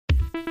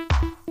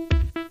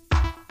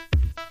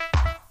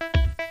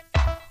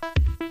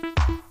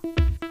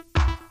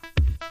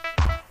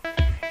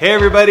Hey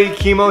everybody,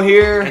 Kimo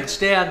here. And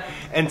Stan.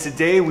 And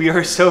today we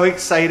are so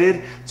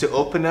excited to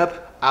open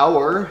up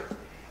our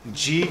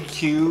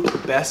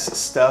GQ Best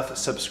Stuff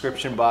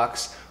subscription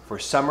box for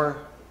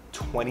summer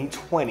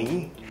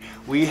 2020.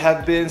 We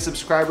have been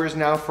subscribers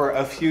now for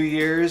a few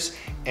years,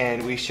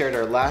 and we shared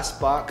our last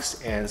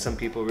box and some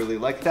people really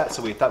liked that,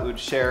 so we thought we would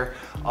share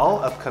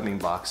all upcoming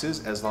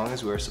boxes as long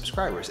as we are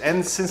subscribers.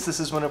 And since this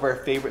is one of our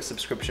favorite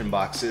subscription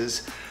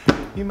boxes,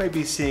 you might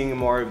be seeing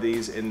more of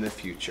these in the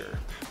future.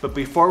 But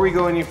before we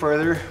go any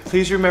further,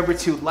 please remember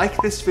to like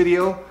this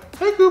video.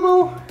 Hi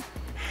Kubo!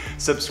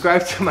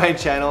 Subscribe to my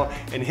channel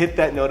and hit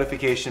that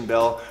notification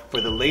bell for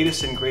the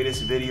latest and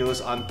greatest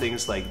videos on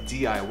things like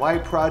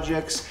DIY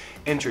projects,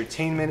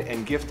 entertainment,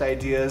 and gift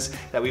ideas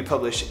that we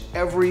publish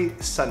every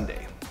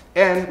Sunday.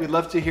 And we'd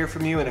love to hear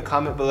from you in a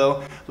comment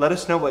below. Let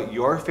us know what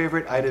your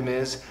favorite item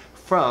is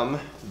from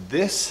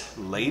this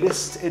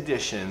latest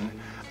edition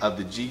of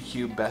the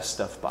GQ Best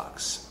Stuff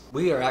box.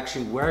 We are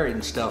actually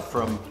wearing stuff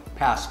from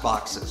past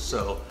boxes.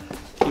 So,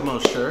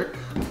 Kimo's shirt,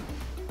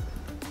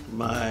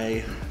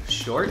 my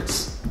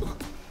shorts,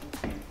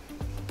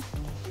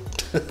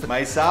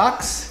 my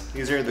socks.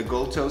 These are the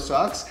gold toe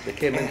socks. They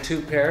came in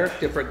two pair,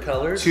 different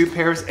colors. Two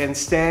pairs, and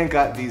Stan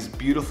got these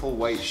beautiful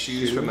white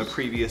shoes from a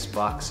previous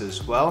box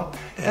as well.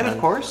 And of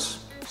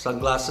course,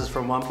 sunglasses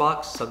from one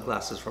box,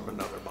 sunglasses from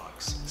another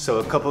box. So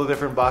a couple of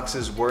different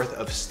boxes worth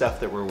of stuff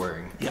that we're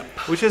wearing. Yep.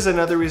 Which is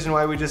another reason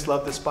why we just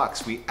love this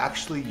box. We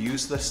actually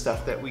use the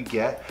stuff that we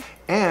get.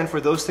 And for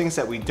those things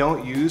that we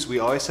don't use, we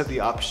always have the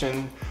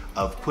option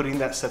of putting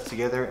that stuff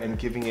together and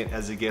giving it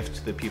as a gift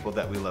to the people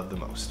that we love the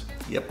most.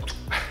 Yep.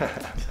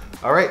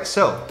 All right,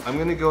 so I'm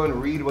gonna go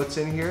and read what's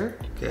in here.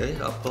 Okay,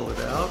 I'll pull it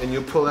out. And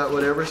you'll pull out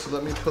whatever, so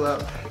let me pull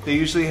out. They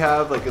usually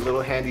have like a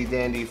little handy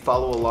dandy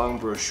follow along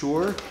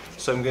brochure.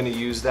 So I'm gonna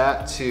use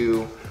that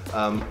to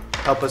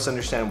help us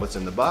understand what's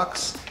in the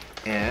box.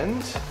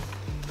 And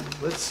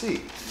let's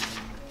see.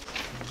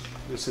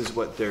 This is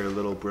what their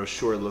little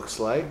brochure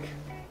looks like,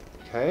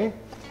 okay?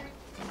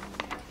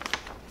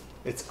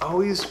 It's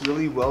always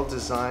really well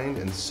designed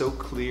and so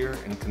clear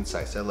and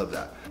concise. I love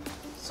that.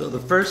 So the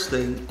first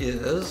thing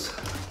is,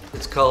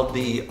 it's called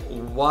the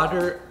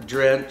Water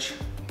Drench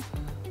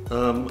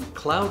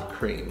Cloud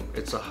Cream.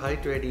 It's a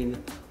hydrating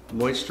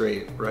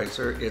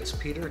moisturizer. It's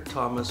Peter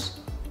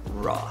Thomas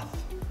Roth.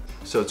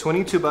 So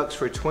 22 bucks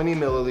for 20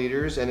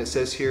 milliliters, and it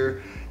says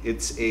here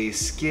it's a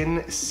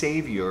skin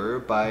savior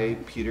by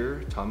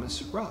Peter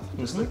Thomas Roth,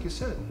 just like you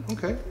said.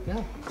 Okay.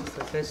 Yeah, just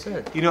like I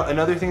said. You know,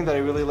 another thing that I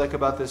really like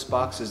about this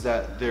box is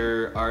that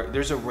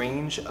there's a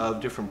range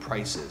of different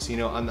prices. You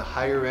know, on the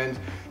higher end,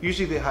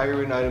 usually the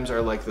higher end items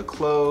are like the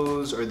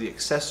clothes or the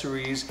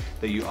accessories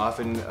that you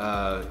often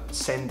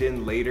send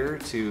in later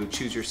to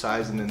choose your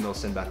size, and then they'll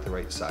send back the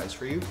right size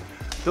for you.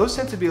 Those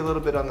tend to be a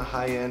little bit on the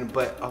high end,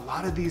 but a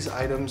lot of these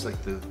items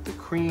like the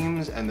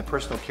creams and the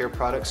personal care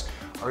products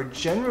are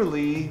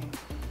generally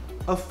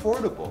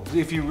affordable.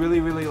 If you really,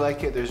 really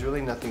like it, there's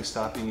really nothing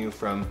stopping you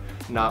from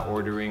not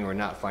ordering or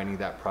not finding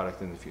that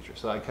product in the future.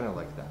 So I kind of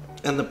like that.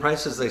 And the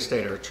prices they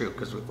state are true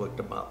because we've looked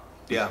them up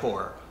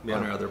before on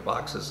our other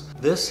boxes.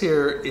 This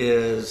here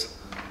is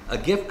a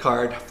gift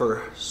card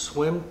for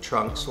swim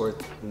trunks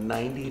worth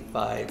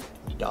 $95.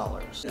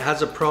 It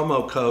has a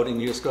promo code, and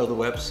you just go to the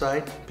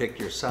website, pick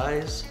your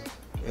size,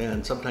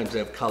 and sometimes they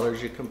have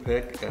colors you can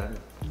pick, and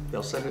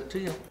they'll send it to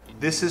you.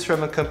 This is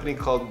from a company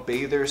called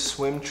Bather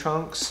Swim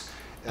Trunks.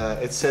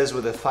 It says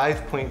with a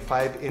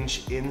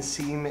 5.5-inch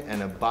inseam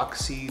and a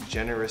boxy,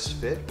 generous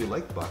fit. We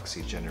like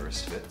boxy,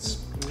 generous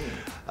fits.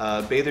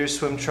 Bather's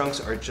swim trunks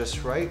are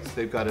just right.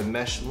 They've got a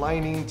mesh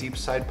lining, deep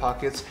side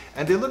pockets,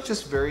 and they look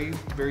just very,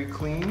 very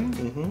clean,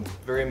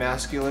 very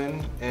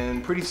masculine,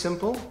 and pretty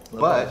simple,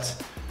 but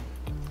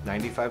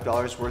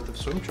 $95 worth of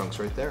swim trunks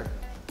right there.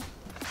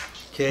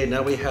 Okay,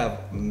 now we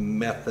have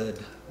Method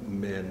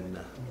Men.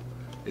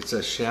 It's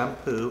a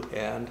shampoo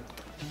and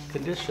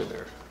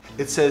conditioner.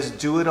 It says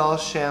Do It All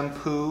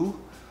Shampoo,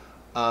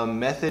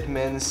 Method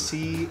Men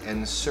Sea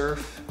and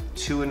Surf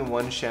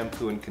 2-in-1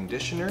 shampoo and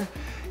conditioner.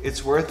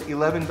 It's worth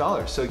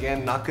 $11. So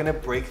again, not gonna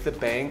break the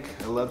bank.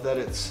 I love that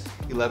it's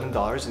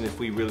 $11, and if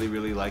we really,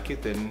 really like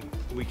it, then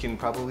we can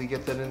probably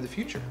get that in the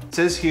future. It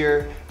says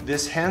here,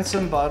 this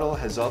handsome bottle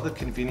has all the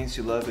convenience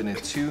you love in a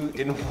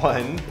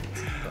 2-in-1.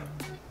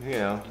 You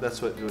know,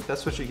 that's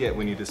what you get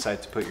when you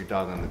decide to put your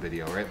dog on the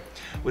video, right?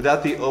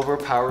 Without the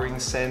overpowering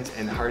scent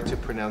and hard to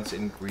pronounce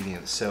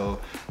ingredients. So,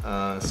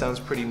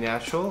 sounds pretty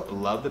natural.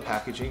 Love the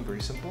packaging,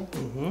 very simple.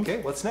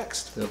 Okay, what's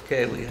next?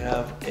 Okay, we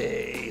have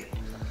a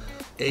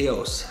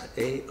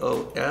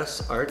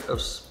AOS, Art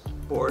of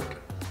Sport.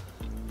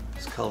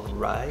 It's called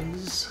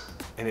Rise.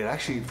 And it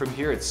actually, from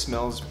here, it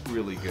smells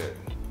really good.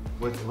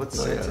 What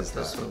scent is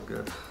that? That smells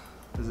good.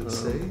 Does it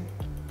say?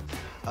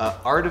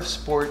 Art of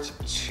Sport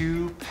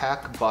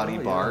 2-pack body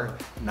bar,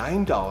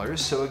 $9.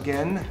 So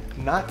again,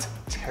 not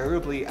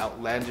terribly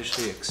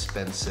outlandishly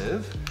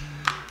expensive.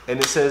 And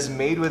it says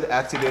made with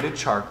activated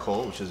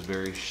charcoal, which is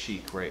very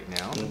chic right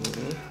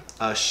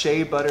now.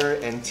 Shea butter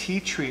and tea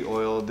tree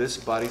oil. This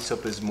body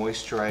soap is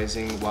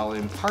moisturizing while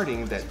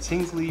imparting that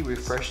tingly,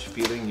 refreshed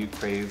feeling you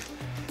crave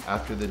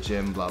after the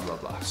gym, blah, blah,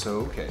 blah.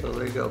 So, okay. So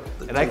there you go,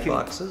 the and two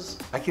boxes.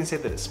 I can say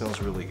that it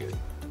smells really good.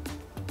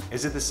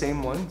 Is it the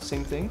same one,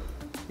 same thing?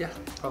 Yeah.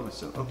 Probably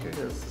so, okay.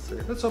 Yes,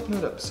 let's open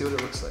it up, see what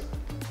it looks like.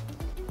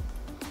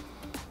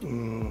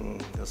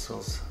 That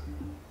smells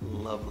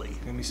lovely.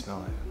 Let me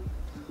smell it.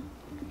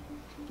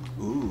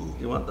 Ooh.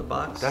 You want the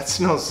box? That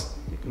smells...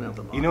 You can have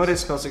the box. You know what it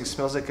smells like? It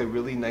smells like a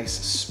really nice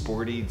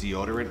sporty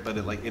deodorant, but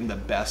like in the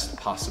best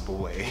possible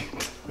way.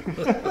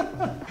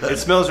 It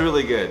smells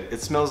really good.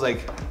 It smells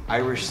like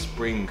Irish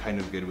Spring kind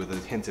of good with a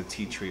hint of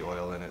tea tree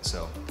oil in it,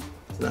 so.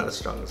 It's not as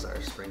strong as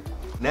Irish Spring.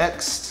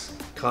 Next.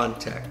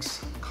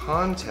 Context.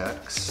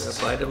 Context.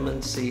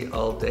 Vitamin C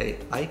all day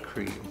eye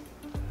cream.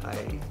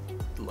 I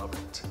love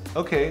it.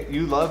 Okay,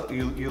 you love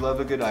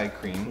a good eye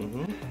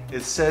cream.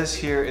 It says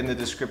here in the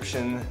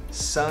description,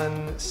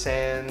 sun,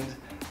 sand,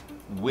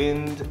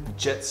 wind,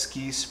 jet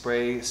ski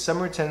spray.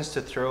 Summer tends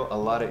to throw a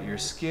lot at your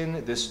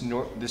skin. This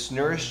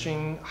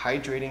nourishing,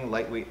 hydrating,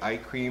 lightweight eye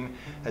cream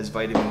has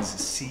vitamins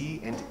C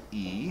and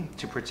E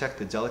to protect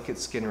the delicate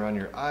skin around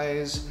your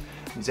eyes.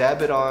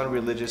 Dab it on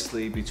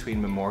religiously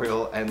between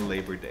Memorial and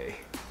Labor Day.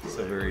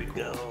 So very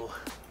cool.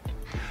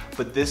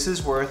 But this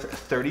is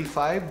worth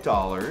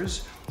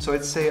 $35. So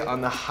I'd say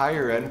on the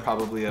higher end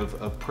probably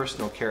of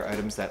personal care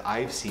items that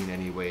I've seen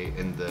anyway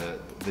in the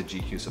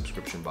GQ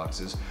subscription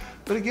boxes.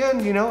 But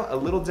again, you know, a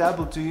little dab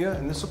will do you,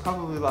 and this will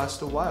probably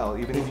last a while,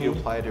 even if you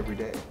apply it every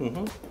day.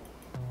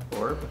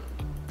 Orb?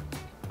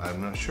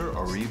 I'm not sure.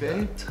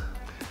 Oribe?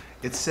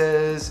 It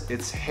says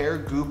it's hair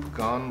goop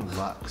gone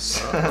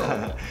luxe.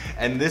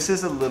 And this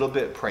is a little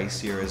bit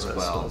pricier as well.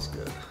 That smells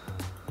good.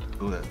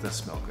 Ooh, that does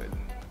smell good.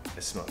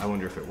 I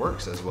wonder if it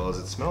works as well as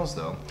it smells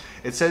though.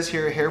 It says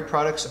here, hair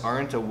products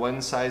aren't a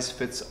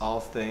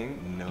one-size-fits-all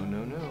thing. No,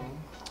 no, no.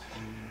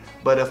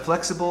 But a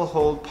flexible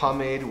hold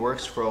pomade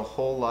works for a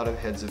whole lot of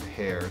heads of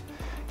hair.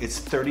 It's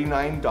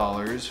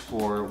 $39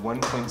 for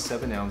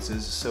 1.7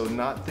 ounces, so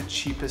not the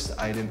cheapest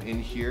item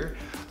in here,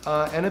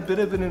 and a bit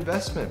of an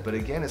investment. But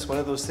again, it's one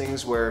of those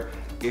things where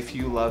if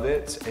you love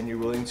it and you're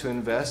willing to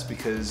invest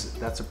because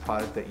that's a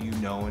product that you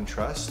know and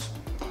trust.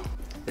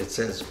 It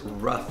says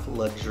rough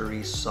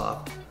luxury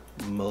soft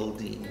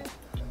molding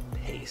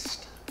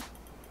paste.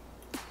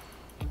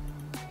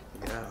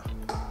 Yeah,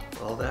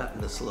 all that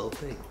in this little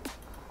thing.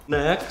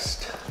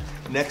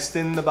 Next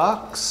in the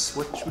box,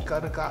 what we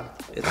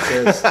got? It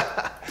says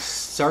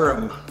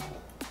Serum.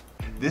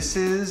 This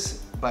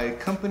is by a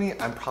company,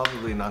 I'm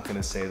probably not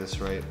gonna say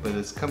this right, but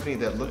it's a company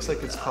that looks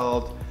like it's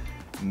called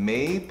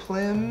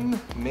Maapilim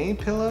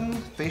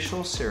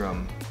Facial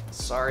Serum.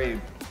 Sorry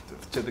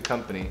to the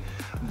company,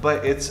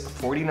 but it's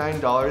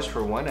 $49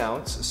 for 1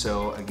 ounce.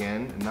 So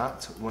again,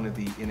 not one of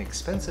the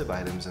inexpensive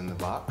items in the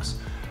box,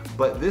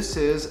 but this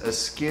is a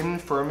skin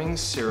firming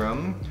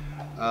serum,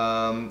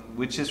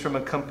 which is from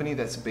a company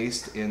that's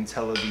based in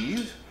Tel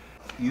Aviv,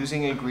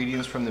 using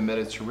ingredients from the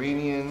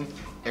Mediterranean.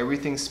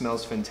 Everything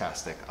smells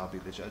fantastic. I'll be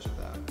the judge of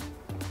that.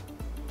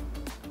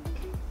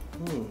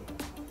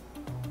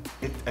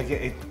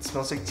 It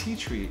smells like tea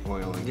tree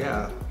oil again.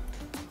 Yeah.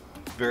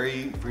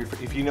 Very,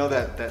 if you know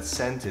that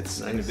scent,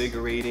 it's nice.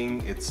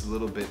 Invigorating. It's a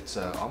little bit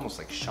almost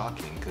like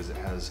shocking because it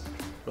has.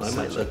 Well, I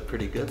might look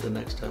pretty good the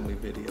next time we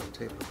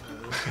videotape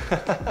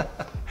it.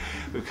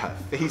 We've got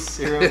face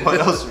serum.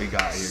 What else we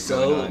got here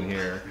going on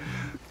here?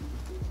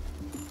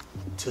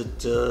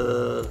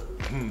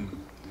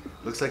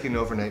 Looks like an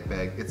overnight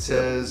bag. It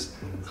says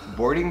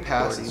boarding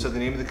pass. So the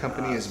name of the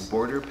company is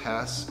Boarding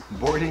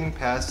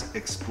Pass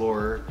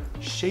Explorer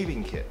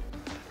Shaving Kit,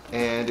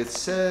 and it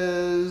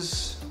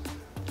says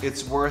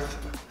it's worth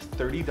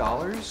 $30.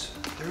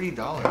 $30.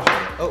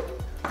 Oh,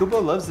 Kubo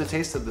loves the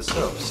taste of the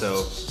soap,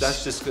 so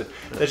that's just good.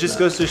 That just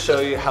goes to show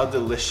you how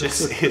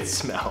delicious it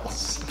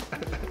smells.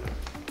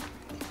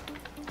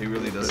 It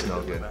really does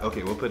smell good.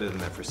 Okay, we'll put it in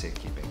there for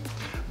safekeeping.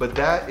 But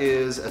that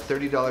is a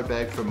 $30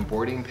 bag from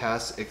Boarding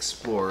Pass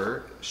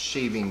Explorer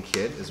Shaving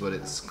Kit is what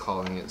it's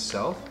calling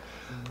itself.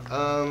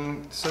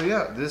 So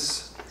yeah,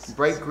 this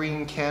bright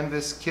green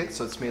canvas kit,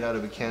 so it's made out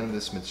of a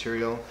canvas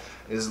material,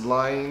 is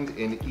lined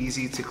in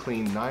easy to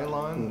clean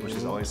nylon, which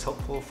is always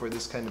helpful for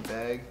this kind of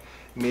bag.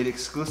 Made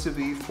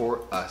exclusively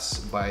for us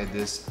by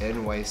this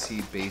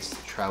NYC-based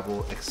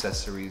travel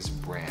accessories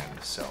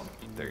brand. So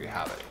there you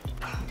have it.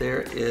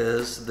 There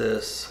is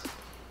this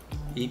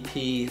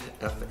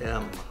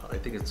EPFM. I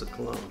think it's a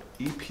cologne.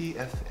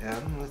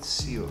 EPFM, let's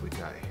see what we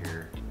got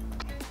here.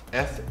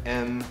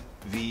 FMVEP.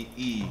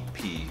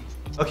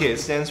 Okay, it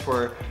stands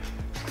for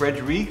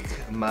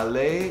Frédéric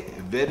Mallet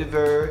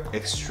Vetiver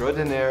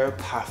Extraordinaire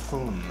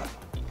Parfum.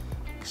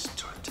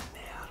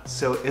 Extraordinaire.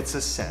 So it's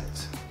a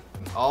scent.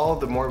 All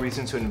the more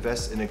reason to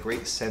invest in a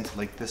great scent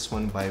like this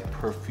one by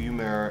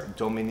perfumer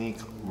Dominique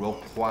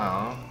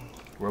Ropoin.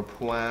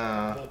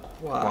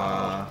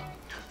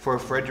 for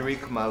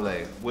Frederic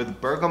Mallet with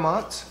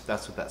bergamot.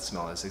 That's what that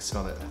smell is. They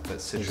smell that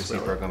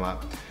citrusy bergamot.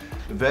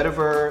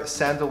 Vetiver,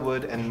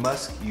 sandalwood, and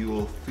musk. You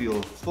will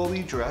feel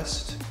fully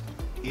dressed,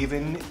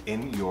 even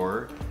in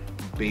your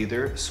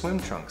bather swim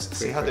trunks.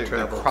 See how they're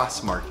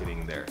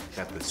cross-marketing there. You've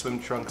got the swim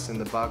trunks in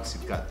the box.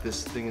 You've got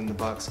this thing in the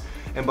box.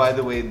 And by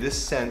the way,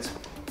 this scent,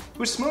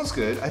 which smells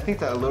good, I think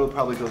that a little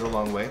probably goes a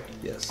long way.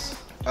 Yes.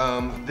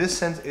 This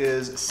scent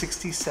is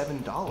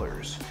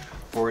 $67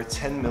 for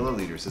 10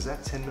 milliliters. Is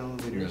that 10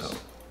 milliliters? No.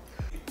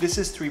 This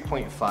is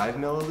 3.5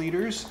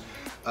 milliliters,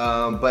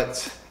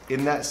 but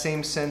in that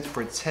same scent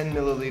for 10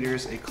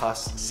 milliliters, it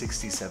costs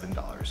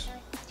 $67.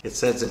 It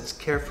says it's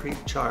carefree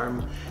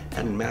charm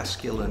and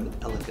masculine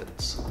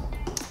elegance.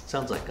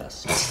 Sounds like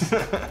us.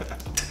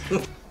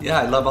 Yeah,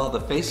 I love all the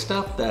face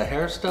stuff, the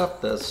hair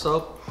stuff, the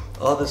soap.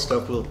 All this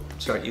stuff we'll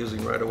start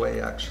using right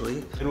away,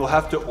 actually. And we'll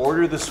have to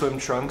order the swim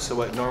trunks. So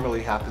what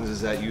normally happens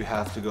is that you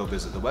have to go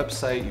visit the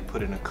website, you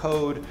put in a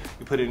code,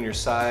 you put in your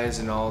size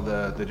and all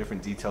the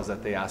different details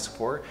that they ask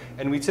for.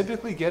 And we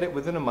typically get it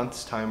within a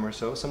month's time or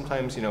so.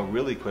 Sometimes, you know,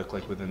 really quick,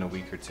 like within a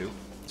week or two.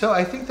 So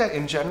I think that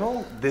in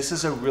general, this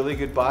is a really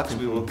good box.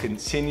 We will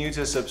continue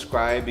to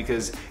subscribe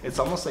because it's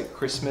almost like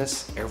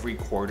Christmas every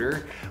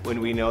quarter when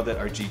we know that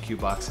our GQ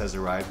box has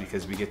arrived,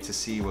 because we get to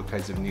see what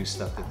kinds of new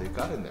stuff that they've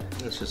got in there.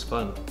 It's just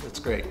fun. It's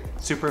great.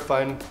 Super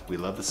fun. We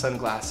love the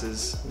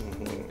sunglasses,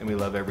 and we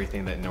love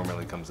everything that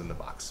normally comes in the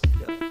box.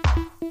 Yep.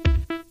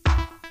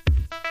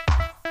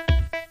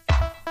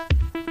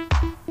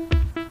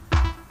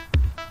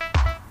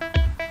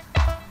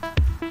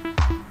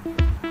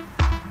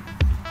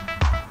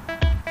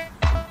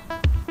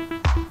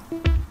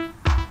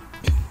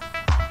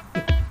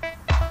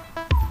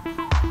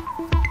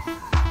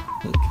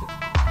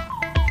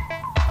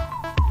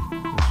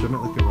 Swim it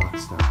like a rock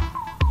star.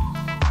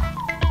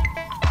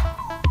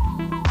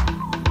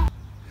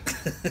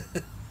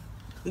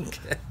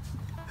 Okay.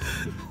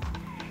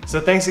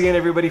 So thanks again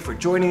everybody for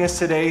joining us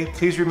today.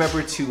 Please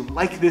remember to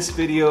like this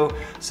video,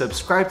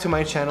 subscribe to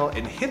my channel,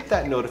 and hit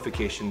that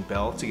notification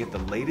bell to get the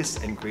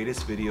latest and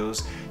greatest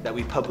videos that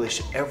we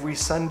publish every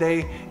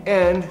Sunday.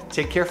 And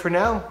take care for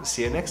now.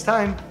 See you next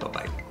time.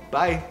 Bye-bye.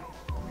 Bye.